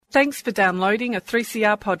Thanks for downloading a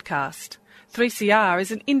 3CR podcast. 3CR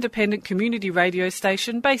is an independent community radio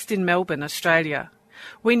station based in Melbourne, Australia.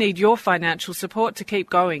 We need your financial support to keep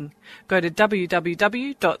going. Go to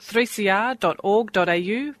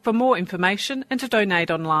www.3cr.org.au for more information and to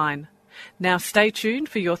donate online. Now stay tuned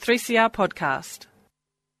for your 3CR podcast.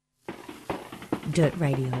 Dirt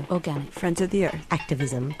Radio. Organic. Friends of the Earth.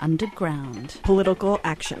 Activism. Underground. Political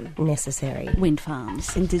action. Necessary. Wind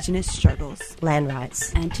farms. Indigenous struggles. Land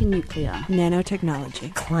rights. Anti-nuclear.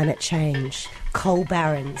 Nanotechnology. Climate change. Coal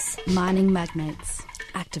barons. Mining magnates.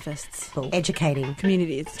 Activists. Educating.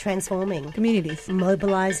 Communities. Transforming. Communities.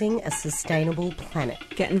 Mobilising a sustainable planet.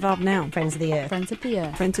 Get involved now. Friends of the Earth. Friends of the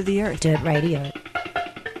Earth. Friends of the Earth. Dirt Radio.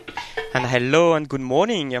 And hello and good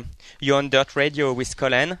morning. You're on Dirt Radio with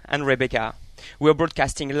Colin and Rebecca. We're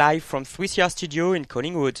broadcasting live from 3CR Studio in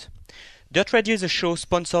Collingwood. Dirt Radio is a show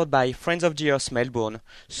sponsored by Friends of the Earth Melbourne,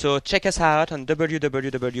 so check us out on www.fo.org.au.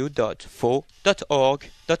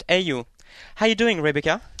 How are you doing,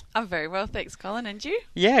 Rebecca? I'm very well, thanks, Colin. And you?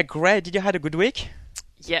 Yeah, great. Did you have a good week?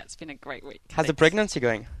 Yeah, it's been a great week. How's the pregnancy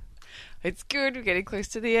going? It's good. We're getting close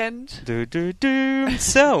to the end.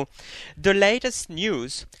 So, the latest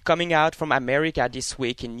news coming out from America this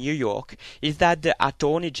week in New York is that the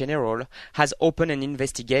Attorney General has opened an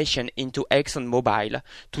investigation into ExxonMobil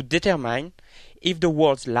to determine if the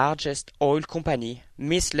world's largest oil company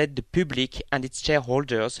misled the public and its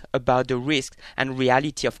shareholders about the risks and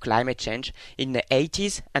reality of climate change in the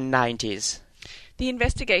 80s and 90s. The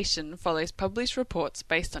investigation follows published reports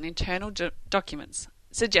based on internal documents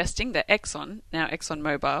suggesting that Exxon, now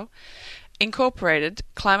ExxonMobil, incorporated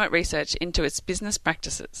climate research into its business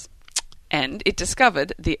practices, and it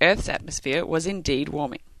discovered the Earth's atmosphere was indeed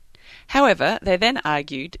warming. However, they then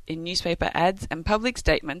argued in newspaper ads and public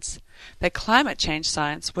statements that climate change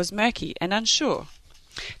science was murky and unsure.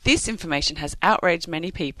 This information has outraged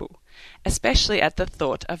many people, especially at the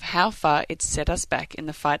thought of how far it set us back in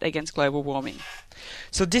the fight against global warming.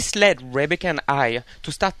 So this led Rebecca and I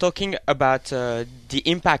to start talking about the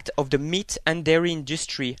impact of the meat and dairy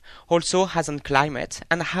industry also has on climate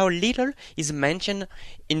and how little is mentioned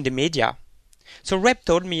in the media. So Reb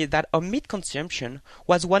told me that our meat consumption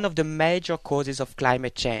was one of the major causes of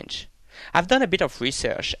climate change. I've done a bit of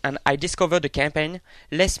research and I discovered the campaign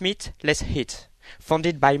Less Meat, Less Heat,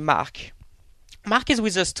 funded by Mark. Mark is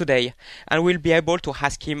with us today and we'll be able to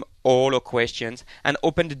ask him all our questions and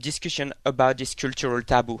open the discussion about this cultural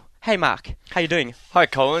taboo. Hey Mark, how are you doing? Hi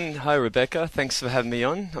Colin, hi Rebecca, thanks for having me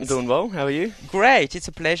on. I'm doing well, how are you? Great, it's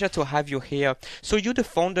a pleasure to have you here. So you're the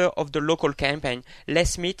founder of the local campaign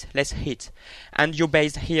Less Meat, Less Heat, and you're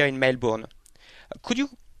based here in Melbourne. Could you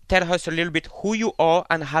tell us a little bit who you are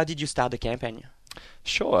and how did you start the campaign?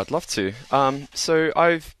 Sure, I'd love to. So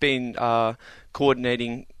I've been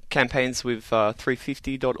coordinating campaigns with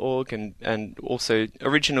 350.org and also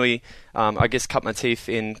originally I guess cut my teeth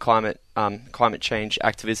in climate change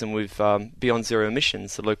activism with Beyond Zero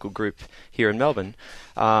Emissions, the local group here in Melbourne.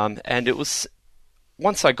 And it was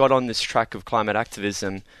once I got on this track of climate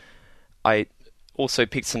activism, I also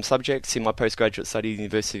picked some subjects in my postgraduate study at the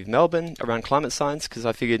University of Melbourne around climate science because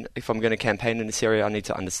I figured if I'm going to campaign in this area I need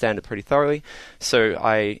to understand it pretty thoroughly. So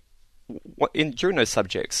during those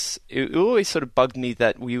subjects, it always sort of bugged me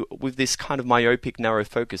that with this kind of myopic, narrow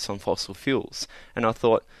focus on fossil fuels. And I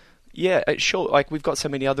thought, yeah, sure, like we've got so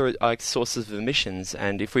many other sources of emissions,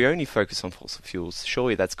 and if we only focus on fossil fuels,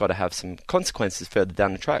 surely that's got to have some consequences further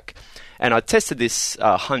down the track. And I tested this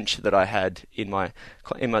hunch that I had in my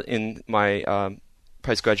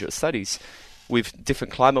postgraduate studies with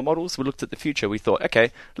different climate models. We looked at the future. We thought,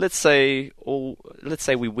 okay, let's say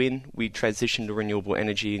we win, we transition to renewable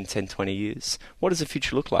energy in 10, 20 years. What does the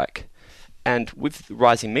future look like? And with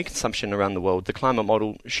rising meat consumption around the world, the climate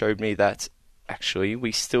model showed me that actually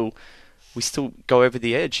we still go over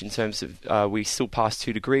the edge in terms of we still pass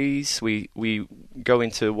 2 degrees. We go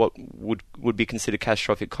into what would be considered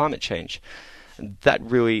catastrophic climate change.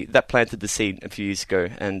 That planted the seed a few years ago,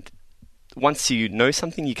 and once you know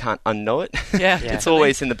something, you can't unknow it. Yeah. It's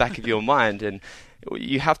always in the back of your mind, and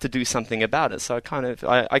you have to do something about it. So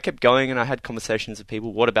I kept going, and I had conversations with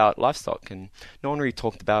people. What about livestock? And no one really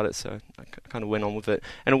talked about it, so I kind of went on with it.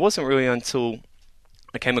 And it wasn't really until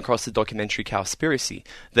I came across the documentary Cowspiracy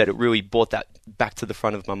that it really brought that back to the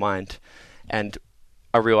front of my mind. And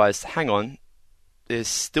I realized, hang on, there's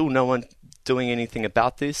still no one doing anything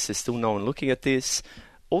about this. There's still no one looking at this.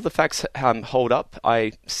 All the facts hold up.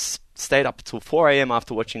 I stayed up till 4 a.m.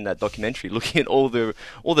 after watching that documentary, looking at all the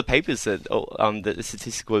papers that the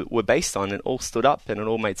statistics were based on. It all stood up and it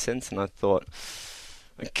all made sense. And I thought,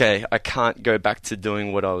 okay, I can't go back to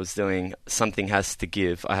doing what I was doing. Something has to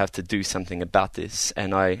give. I have to do something about this.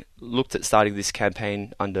 And I looked at starting this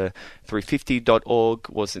campaign under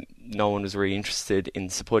 350.org. No one was really interested in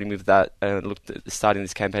supporting me with that. And I looked at starting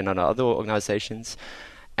this campaign under other organizations.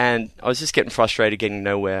 And I was just getting frustrated, getting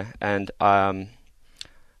nowhere. And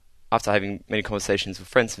after having many conversations with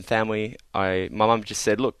friends and family, my mum just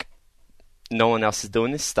said, look, no one else is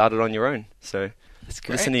doing this. Start it on your own. So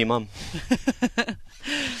listen to your mum.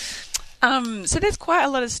 So there's quite a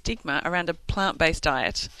lot of stigma around a plant-based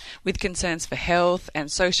diet, with concerns for health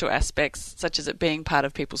and social aspects, such as it being part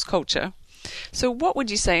of people's culture. So what would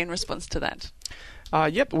you say in response to that?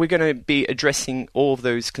 Yep, we're going to be addressing all of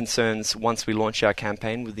those concerns once we launch our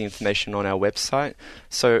campaign with the information on our website.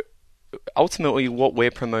 So ultimately what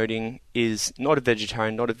we're promoting is not a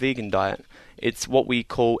vegetarian, not a vegan diet. It's what we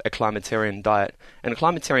call a climatarian diet. And a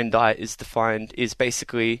climatarian diet is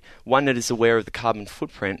basically one that is aware of the carbon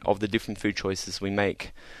footprint of the different food choices we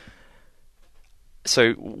make.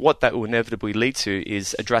 So what that will inevitably lead to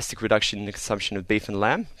is a drastic reduction in the consumption of beef and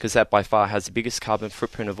lamb, because that by far has the biggest carbon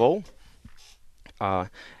footprint of all.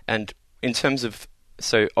 And in terms of,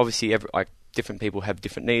 so obviously different people have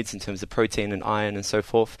different needs in terms of protein and iron and so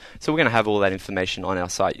forth. So we're going to have all that information on our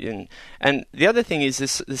site. And the other thing is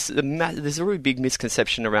there's a really big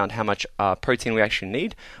misconception around how much protein we actually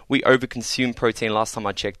need. We overconsume protein, last time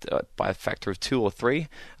I checked, by a factor of 2 or 3,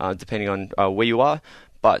 depending on where you are.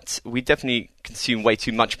 But we definitely consume way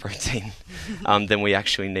too much protein than we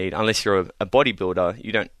actually need. Unless you're a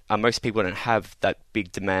bodybuilder, most people don't have that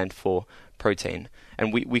big demand for protein.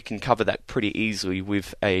 And we can cover that pretty easily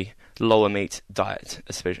with a lower meat diet,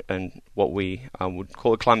 especially, and what we would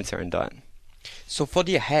call a climatarian diet. So for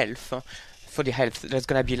the health, that's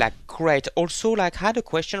gonna be great. Also, I had a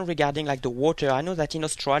question regarding the water. I know that in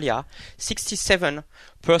Australia,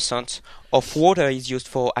 67% of water is used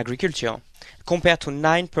for agriculture, compared to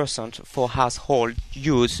 9% for household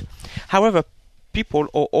use. However, people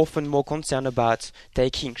are often more concerned about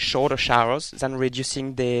taking shorter showers than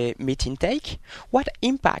reducing their meat intake. What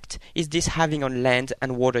impact is this having on land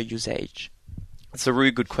and water usage? It's a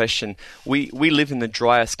really good question. We live in the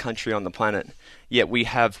driest country on the planet, yet we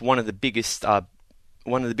have one of the biggest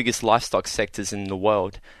livestock sectors in the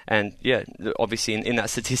world. And yeah, obviously in that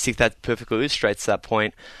statistic that perfectly illustrates that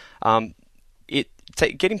point.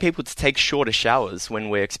 Getting people to take shorter showers when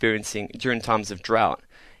we're experiencing during times of drought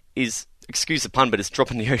is, excuse the pun, but it's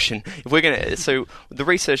drop in the ocean. So the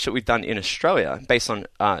research that we've done in Australia, based on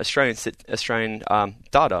Australian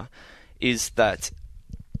data, is that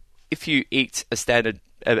if you eat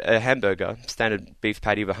a hamburger, standard beef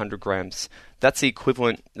patty of 100 grams, that's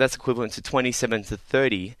equivalent to 27 to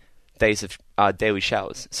 30 days of daily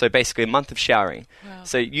showers. So basically a month of showering. Wow.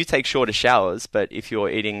 So you take shorter showers, but if you're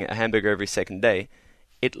eating a hamburger every second day,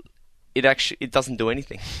 it doesn't do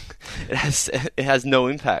anything. It has no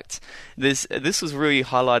impact. This was really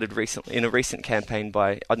highlighted recently in a recent campaign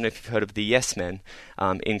by, I don't know if you've heard of the Yes Men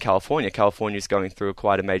in California. California is going through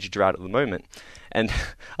quite a major drought at the moment, and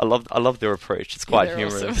I love their approach. It's quite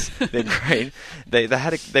humorous. Awesome. They're great.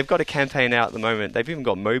 They've got a campaign out at the moment. They've even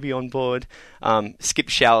got Moby on board. Skip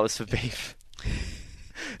showers for beef.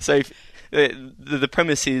 So the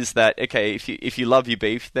premise is that, okay, if you love your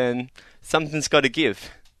beef, then something's got to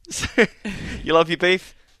give. So you love your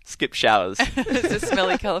beef, skip showers. It's a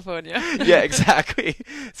smelly California. Yeah, exactly.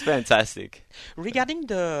 It's fantastic. Regarding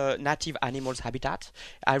the native animals' habitat,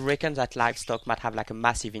 I reckon that livestock might have a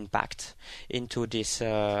massive impact into this,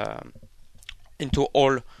 into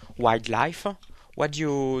all wildlife. What do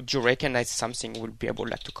you reckon that's something we'll be able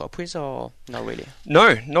to cope with, or not really?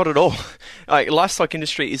 No, not at all. Livestock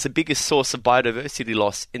industry is the biggest source of biodiversity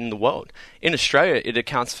loss in the world. In Australia, it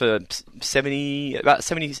accounts for about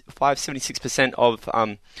 76%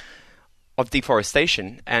 of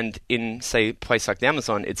deforestation, and in, say, a place like the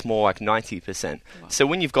Amazon, it's more like 90%. Wow. So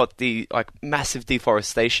when you've got the massive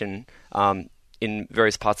deforestation in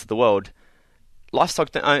various parts of the world, livestock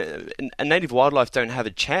and native wildlife don't have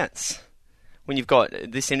a chance. When you've got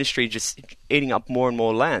this industry just eating up more and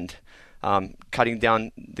more land, cutting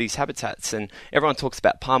down these habitats, and everyone talks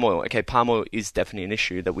about palm oil. Okay, palm oil is definitely an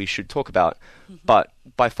issue that we should talk about, but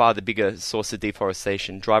by far the bigger source of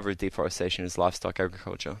deforestation, driver of deforestation, is livestock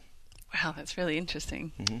agriculture. Wow, that's really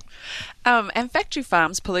interesting. Mm-hmm. And factory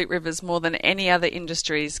farms pollute rivers more than any other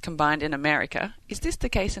industries combined in America. Is this the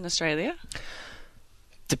case in Australia?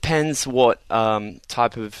 Depends what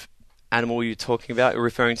type of animal you're talking about,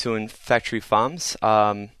 referring to in factory farms.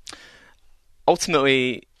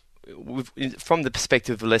 Ultimately, from the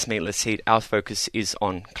perspective of less meat, less heat, our focus is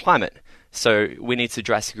on climate. So we need to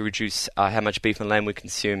drastically reduce how much beef and lamb we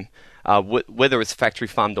consume, whether it's factory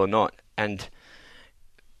farmed or not. And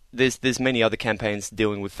there's many other campaigns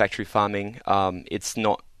dealing with factory farming. It's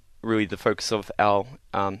not really the focus of our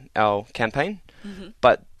campaign. Mm-hmm.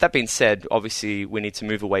 But that being said, obviously we need to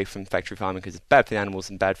move away from factory farming because it's bad for the animals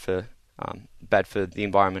and bad for the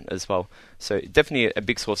environment as well. So definitely a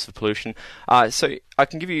big source of pollution. So I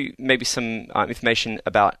can give you maybe some information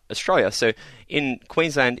about Australia. So in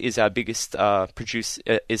Queensland is our biggest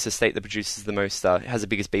is the state that produces the most, has the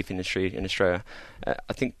biggest beef industry in Australia.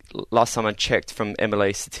 I think last time I checked from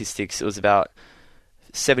MLA statistics, it was about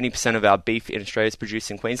 70% of our beef in Australia is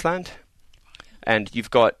produced in Queensland, and you've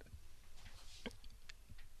got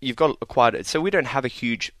acquired. So we don't have a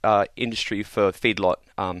huge industry for feedlot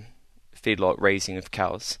raising of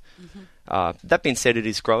cows. Mm-hmm. That being said, it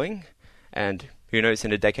is growing, and who knows,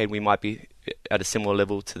 in a decade we might be at a similar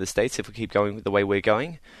level to the States if we keep going the way we're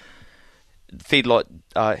going. Feedlot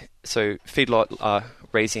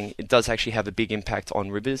raising, it does actually have a big impact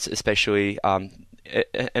on rivers, especially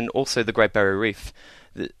and also the Great Barrier Reef.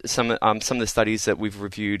 Some of the studies that we've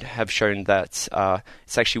reviewed have shown that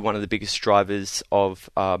it's actually one of the biggest drivers of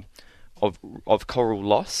coral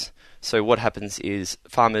loss. So what happens is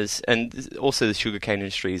farmers, and also the sugarcane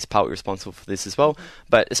industry is partly responsible for this as well,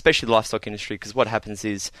 but especially the livestock industry, because what happens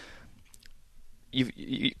is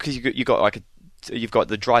you've got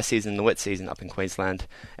the dry season and the wet season up in Queensland,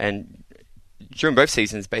 and during both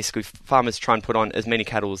seasons, basically farmers try and put on as many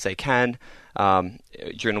cattle as they can.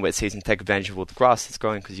 During the wet season, take advantage of all the grass that's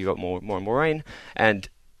growing because you've got more and more rain, and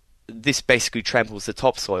this basically tramples the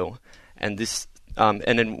topsoil, and this. And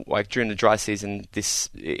then, like during the dry season,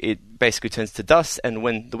 it basically turns to dust. And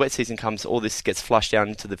when the wet season comes, all this gets flushed down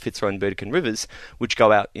into the Fitzroy and Burdekin rivers, which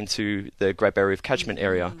go out into the Great Barrier Reef catchment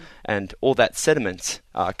area. And all that sediment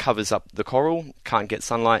covers up the coral, can't get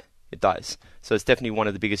sunlight, it dies. So it's definitely one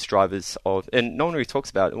of the biggest drivers and no one really talks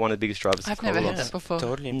about it, one of the biggest drivers of coral I've never loss. heard that before.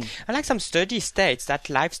 Totally. And like some studies states that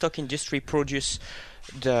livestock industry produce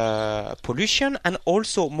the pollution and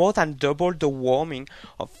also more than double the warming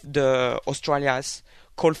of the Australia's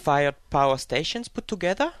coal-fired power stations put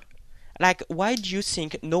together. Like, why do you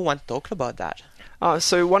think no one talked about that?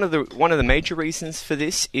 So one of the major reasons for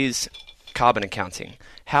this is carbon accounting.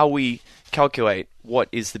 How we calculate what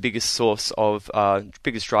is the biggest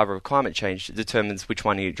biggest driver of climate change determines which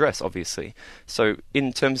one you address, obviously. So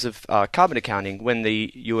in terms of carbon accounting, when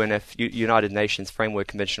the United Nations Framework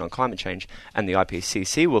Convention on Climate Change and the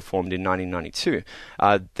IPCC were formed in 1992,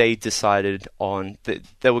 they decided on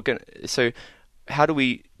they were going. So how do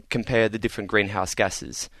we compare the different greenhouse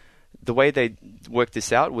gases? The way they worked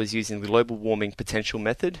this out was using the global warming potential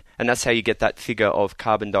method, and that's how you get that figure of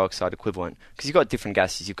carbon dioxide equivalent. Because you've got different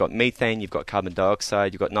gases. You've got methane, you've got carbon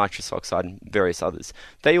dioxide, you've got nitrous oxide, and various others.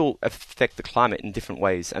 They all affect the climate in different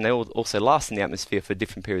ways, and they all also last in the atmosphere for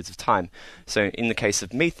different periods of time. So in the case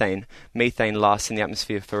of methane lasts in the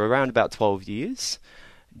atmosphere for around about 12 years.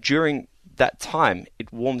 During that time,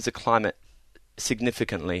 it warms the climate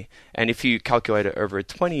significantly, and if you calculate it over a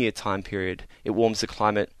 20-year time period, it warms the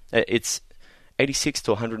climate. It's 86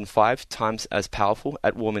 to 105 times as powerful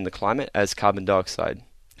at warming the climate as carbon dioxide,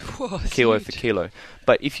 kilo for kilo.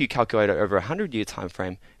 But if you calculate it over a 100-year time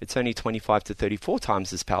frame, it's only 25 to 34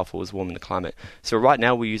 times as powerful as warming the climate. So right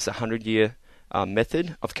now we use the 100-year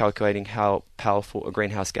method of calculating how powerful a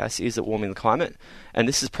greenhouse gas is at warming the climate. And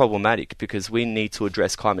this is problematic because we need to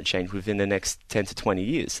address climate change within the next 10 to 20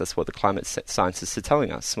 years. That's what the climate scientists are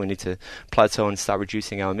telling us. We need to plateau and start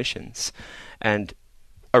reducing our emissions. And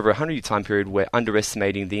over a 100-year time period, we're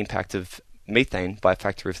underestimating the impact of methane by a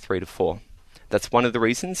factor of 3 to 4. That's one of the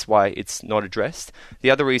reasons why it's not addressed.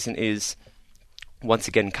 The other reason is, once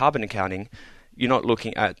again, carbon accounting. You're not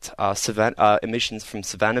looking at emissions from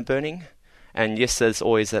savanna burning. And yes, there's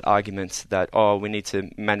always that argument that, we need to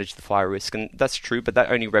manage the fire risk. And that's true, but that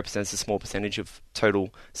only represents a small percentage of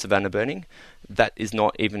total savanna burning. That is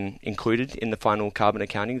not even included in the final carbon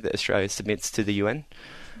accounting that Australia submits to the UN.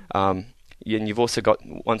 And you've also got,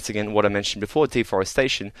 once again, what I mentioned before,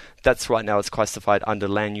 deforestation. That's right now, it's classified under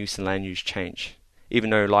land use and land use change. Even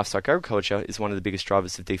though livestock agriculture is one of the biggest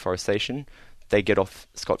drivers of deforestation, they get off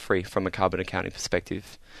scot-free from a carbon accounting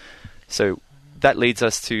perspective. So that leads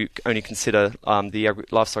us to only consider the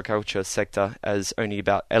livestock agriculture sector as only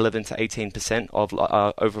about 11 to 18% of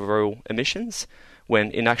overall emissions, when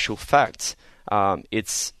in actual fact,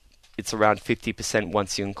 it's around 50%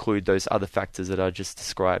 once you include those other factors that I just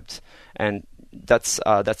described. And that's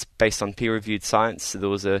based on peer-reviewed science. There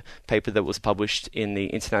was a paper that was published in the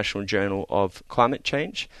International Journal of Climate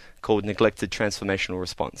Change called Neglected Transformational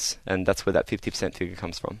Response, and that's where that 50% figure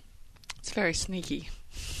comes from. It's very sneaky.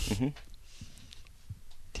 Mm-hmm.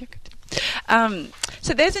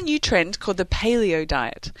 So there's a new trend called the paleo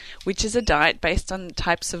diet, which is a diet based on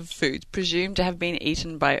types of foods presumed to have been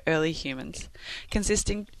eaten by early humans,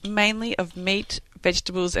 consisting mainly of meat,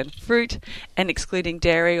 vegetables and fruit, and excluding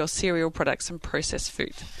dairy or cereal products and processed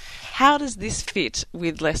food. How does this fit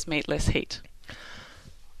with less meat, less heat?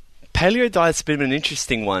 Paleo diet's a bit of an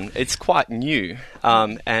interesting one. It's quite new,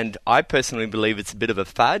 and I personally believe it's a bit of a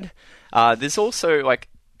fad. There's also, like,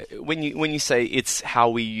 when you say it's how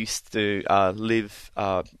we used to live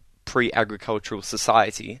pre-agricultural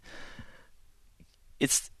society,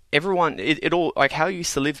 it's everyone. It all, like, how you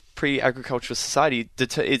used to live pre-agricultural society.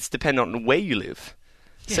 It's dependent on where you live.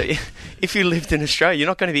 Yeah. So if you lived in Australia, you're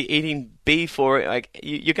not going to be eating beef, or like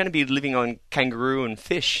you're going to be living on kangaroo and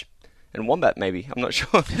fish and wombat. Maybe, I'm not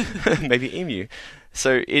sure. Maybe emu.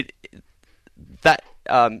 So a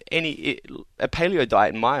paleo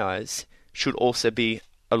diet, in my eyes, should also be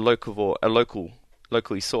a locally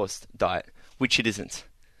sourced diet, which it isn't.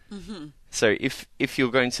 Mm-hmm. So if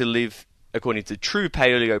you're going to live according to true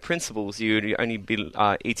paleo principles, you'd only be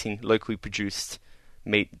eating locally produced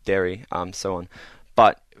meat, dairy, so on.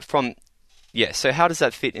 But so how does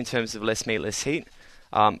that fit in terms of less meat, less heat?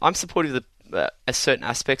 I'm supportive of certain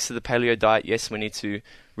aspects of the paleo diet. Yes, we need to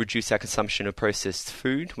reduce our consumption of processed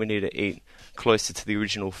food. We need to eat closer to the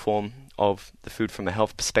original form of the food from a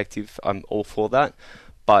health perspective. I'm all for that.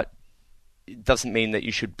 But it doesn't mean that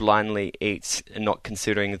you should blindly eat and not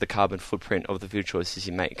considering the carbon footprint of the food choices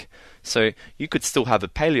you make. So you could still have a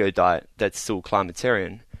paleo diet that's still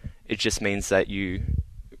climatarian. It just means that you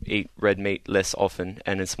eat red meat less often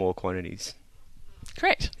and in small quantities.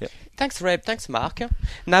 Great. Yeah. Thanks, Reb. Thanks, Mark.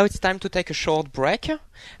 Now it's time to take a short break,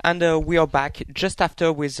 and we are back just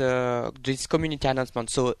after with this community announcement,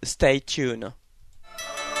 so stay tuned.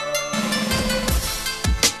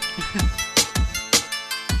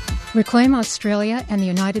 Reclaim Australia and the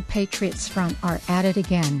United Patriots Front are at it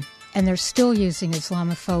again, and they're still using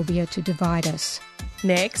Islamophobia to divide us.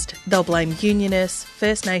 Next, they'll blame Unionists,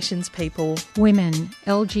 First Nations people, women,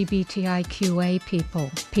 LGBTIQA people,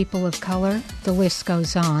 people of colour, the list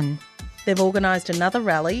goes on. They've organised another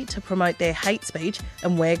rally to promote their hate speech,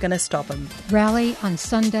 and we're going to stop them. Rally on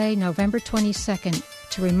Sunday, November 22nd,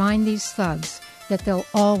 to remind these thugs that they'll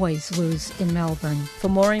always lose in Melbourne. For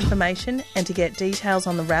more information and to get details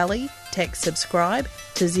on the rally, text subscribe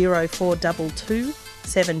to 0422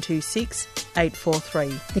 726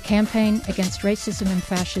 843. The campaign against racism and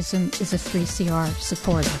fascism is a 3CR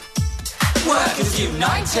supporter. Workers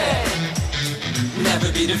united,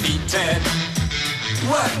 never be defeated.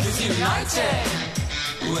 Workers united,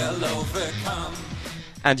 we'll overcome.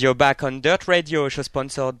 And you're back on Dirt Radio, show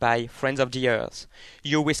sponsored by Friends of the Earth.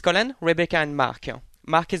 You're with Colin, Rebecca and Mark.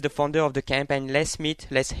 Mark is the founder of the campaign Less Meat,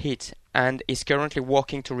 Less Heat, and is currently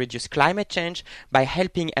working to reduce climate change by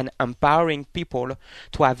helping and empowering people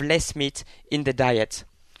to have less meat in the diet.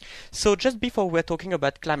 So just before we're talking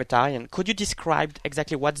about climatarian, could you describe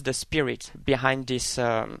exactly what's the spirit behind this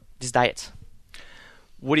diet?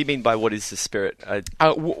 What do you mean by what is the spirit?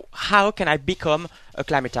 How can I become a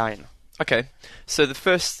climatarian? Okay, so the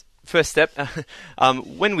first step,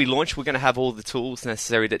 when we launch, we're going to have all the tools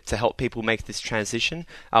necessary to help people make this transition.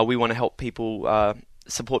 We want to help people,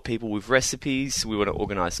 support people with recipes. We want to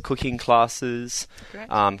organise cooking classes.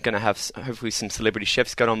 Going to have hopefully some celebrity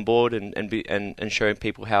chefs get on board and show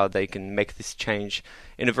people how they can make this change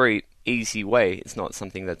in a very easy way. It's not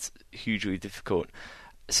something that's hugely difficult.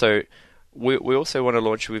 So we also want to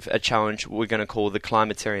launch with a challenge we're going to call the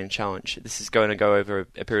Climatarian Challenge. This is going to go over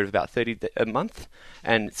a period of about 30 a month,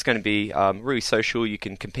 and it's going to be really social. You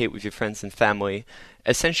can compete with your friends and family.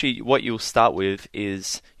 Essentially, what you'll start with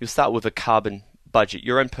is a carbon budget,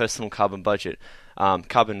 your own personal carbon budget,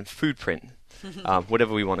 carbon footprint,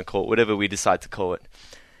 whatever we want to call it, whatever we decide to call it.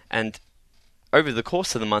 And over the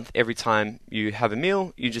course of the month, every time you have a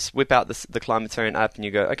meal, you just whip out the Climatarian app and you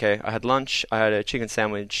go, okay, I had lunch, I had a chicken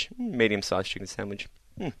sandwich, medium-sized chicken sandwich,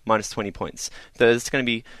 minus 20 points. There's going to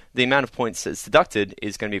be, the amount of points that's deducted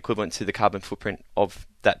is going to be equivalent to the carbon footprint of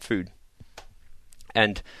that food.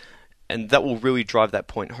 And that will really drive that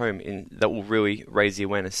point home, that will really raise the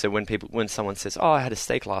awareness. So when someone says, oh, I had a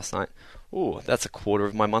steak last night, oh, that's a quarter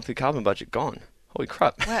of my monthly carbon budget gone. Holy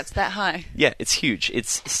crap. Wow, it's that high. Yeah, it's huge.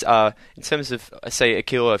 It's in terms of, say, a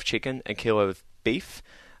kilo of chicken, a kilo of beef,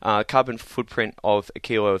 carbon footprint of a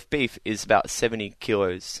kilo of beef is about 70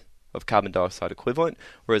 kilos of carbon dioxide equivalent,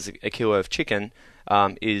 whereas a kilo of chicken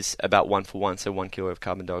is about 1 for 1, so 1 kilo of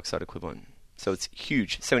carbon dioxide equivalent. So it's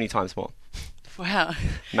huge, 70 times more. Wow.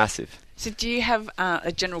 Massive. So do you have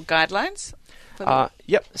general guidelines?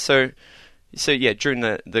 Yep. So So yeah, during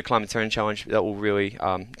the Climatarian Challenge, that will really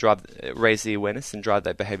raise the awareness and drive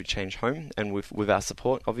that behaviour change home, and with our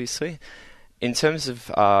support, obviously. In terms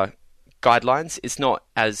of guidelines, it's not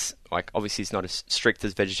as obviously it's not as strict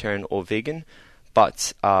as vegetarian or vegan,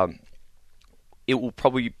 but it will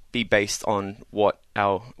probably be based on what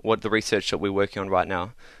the research that we're working on right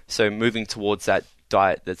now. So moving towards that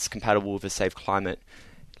diet that's compatible with a safe climate.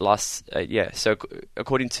 So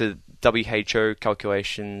according to WHO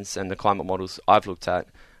calculations and the climate models I've looked at,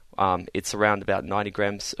 it's around about 90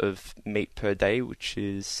 grams of meat per day,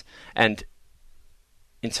 and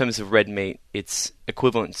in terms of red meat, it's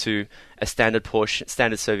equivalent to a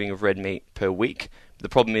standard serving of red meat per week. The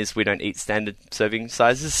problem is we don't eat standard serving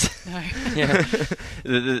sizes. No.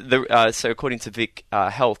 Yeah. So according to Vic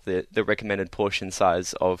Health, the recommended portion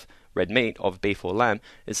size of red meat, of beef or lamb,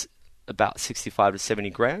 is about 65 to 70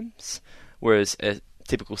 grams, whereas a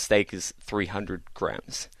typical steak is 300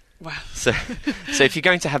 grams. Wow. So if you're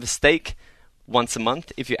going to have a steak once a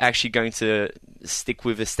month, if you're actually going to stick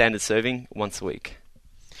with a standard serving once a week.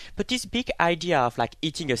 But this big idea of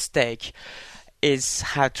eating a steak is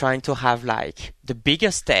trying to have the bigger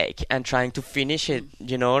steak and trying to finish it,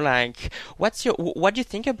 what do you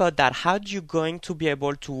think about that? How do you going to be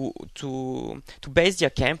able to base your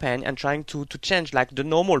campaign and trying to change the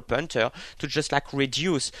normal punter to just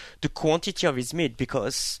reduce the quantity of his meat,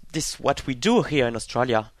 because this is what we do here in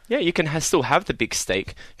Australia. Yeah, you can still have the big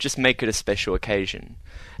steak, just make it a special occasion,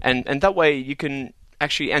 and that way you can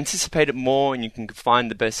actually anticipate it more, and you can find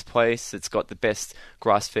the best place that's got the best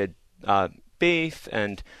grass-fed beef,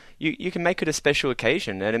 and you can make it a special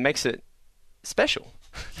occasion, and it makes it special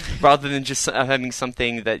rather than just having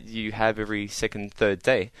something that you have every second, third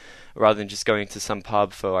day, rather than just going to some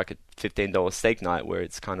pub for a $15 steak night where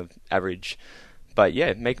it's kind of average. But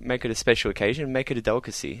yeah, make it a special occasion, make it a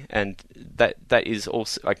delicacy, and that is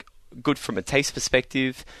also good from a taste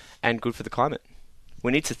perspective and good for the climate.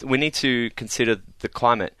 We need to consider the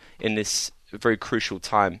climate in this very crucial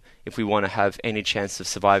time if we want to have any chance of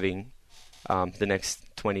surviving the next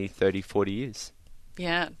 20, 30, 40 years.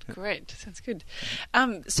 Yeah, great. Sounds good.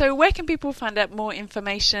 So where can people find out more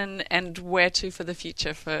information, and where to for the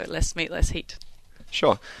future for Less Meat, Less Heat?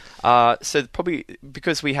 Sure. So probably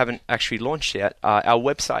because we haven't actually launched yet, our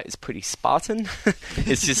website is pretty Spartan.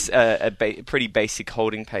 It's just a pretty basic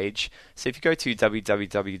holding page. So if you go to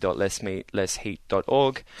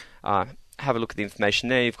www.lessmeatlessheat.org, have a look at the information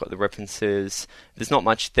there. You've got the references. There's not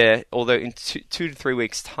much there, although in 2 to 3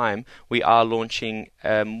 weeks' time, we are launching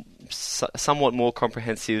somewhat more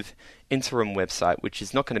comprehensive interim website, which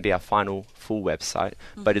is not going to be our final full website,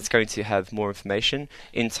 but it's going to have more information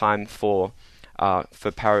in time for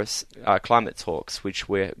Paris climate talks, which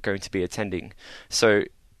we're going to be attending. So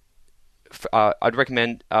I'd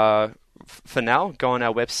recommend, for now, go on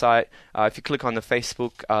our website. If you click on the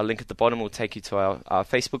Facebook link at the bottom, it will take you to our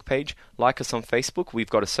Facebook page. Like us on Facebook. We've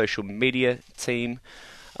got a social media team,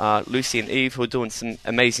 Lucy and Eve, who are doing some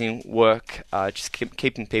amazing work, just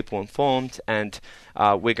keeping people informed, and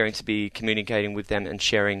we're going to be communicating with them and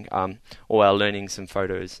sharing all our learnings and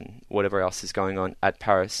photos and whatever else is going on at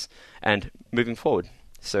Paris and moving forward.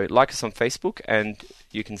 So like us on Facebook, and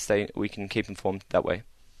we can keep informed that way.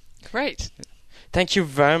 Great. Thank you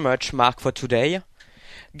very much, Mark, for today.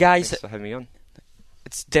 Guys, thanks for having me on.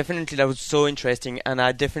 It's definitely, that was so interesting, and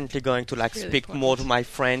I'm definitely going to really speak important. more to my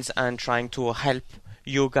friends and trying to help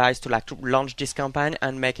you guys to launch this campaign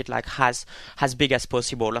and make it as big as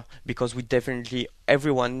possible, because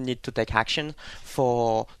everyone need to take action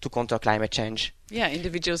to counter climate change. Yeah,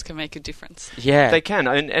 individuals can make a difference. Yeah, they can,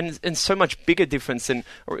 and so much bigger difference. And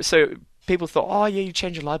so people thought, oh yeah, you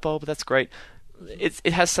change a light bulb, that's great.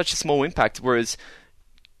 It has such a small impact, whereas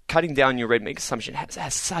cutting down your red meat consumption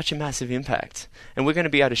has such a massive impact. And we're going to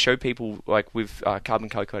be able to show people, with carbon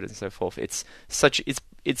calculators and so forth, it's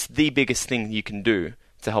the biggest thing you can do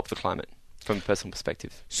to help the climate from a personal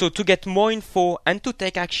perspective. So to get more info and to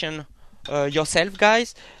take action yourself,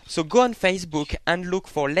 guys, so go on Facebook and look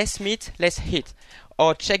for Less Meat, Less Heat,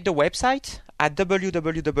 or check the website at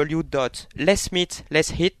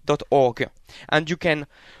www.lessmeatlessheat.org. And you can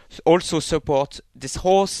also support this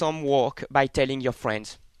wholesome work by telling your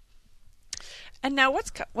friends. And now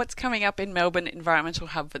what's coming up in Melbourne Environmental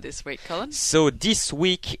Hub for this week, Colin? So this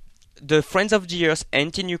week, the Friends of the Earth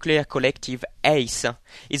Anti-Nuclear Collective, ACE,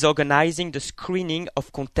 is organizing the screening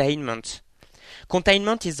of Containment.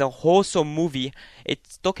 Containment is a wholesome movie.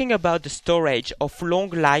 It's talking about the storage of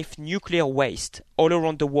long-life nuclear waste all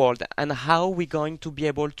around the world and how we're going to be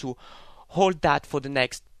able to hold that for the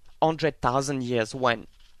next 100,000 years, when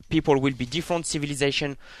people will be different,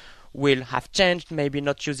 civilization will have changed, maybe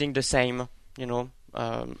not using the same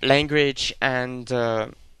language and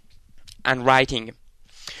writing.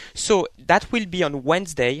 So that will be on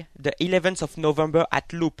Wednesday, the 11th of November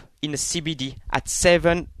at Loop in the CBD at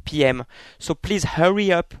 7 p.m. So please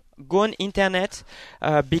hurry up, go on internet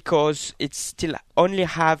because it still only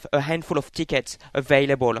have a handful of tickets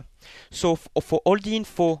available. So for all the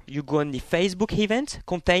info, you go on the Facebook event,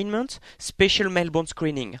 Containment, Special Melbourne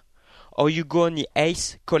Screening, or you go on the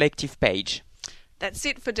ACE Collective page. That's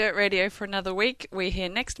it for Dirt Radio for another week. We're here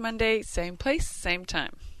next Monday, same place, same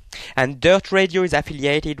time. And Dirt Radio is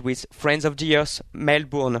affiliated with Friends of the Earth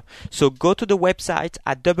Melbourne. So go to the website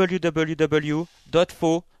at www.fo.org.au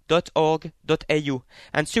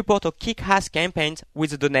and support our kick-ass campaigns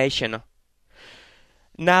with a donation.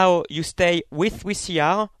 Now you stay with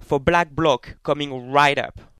 3CR for Black Bloc coming right up.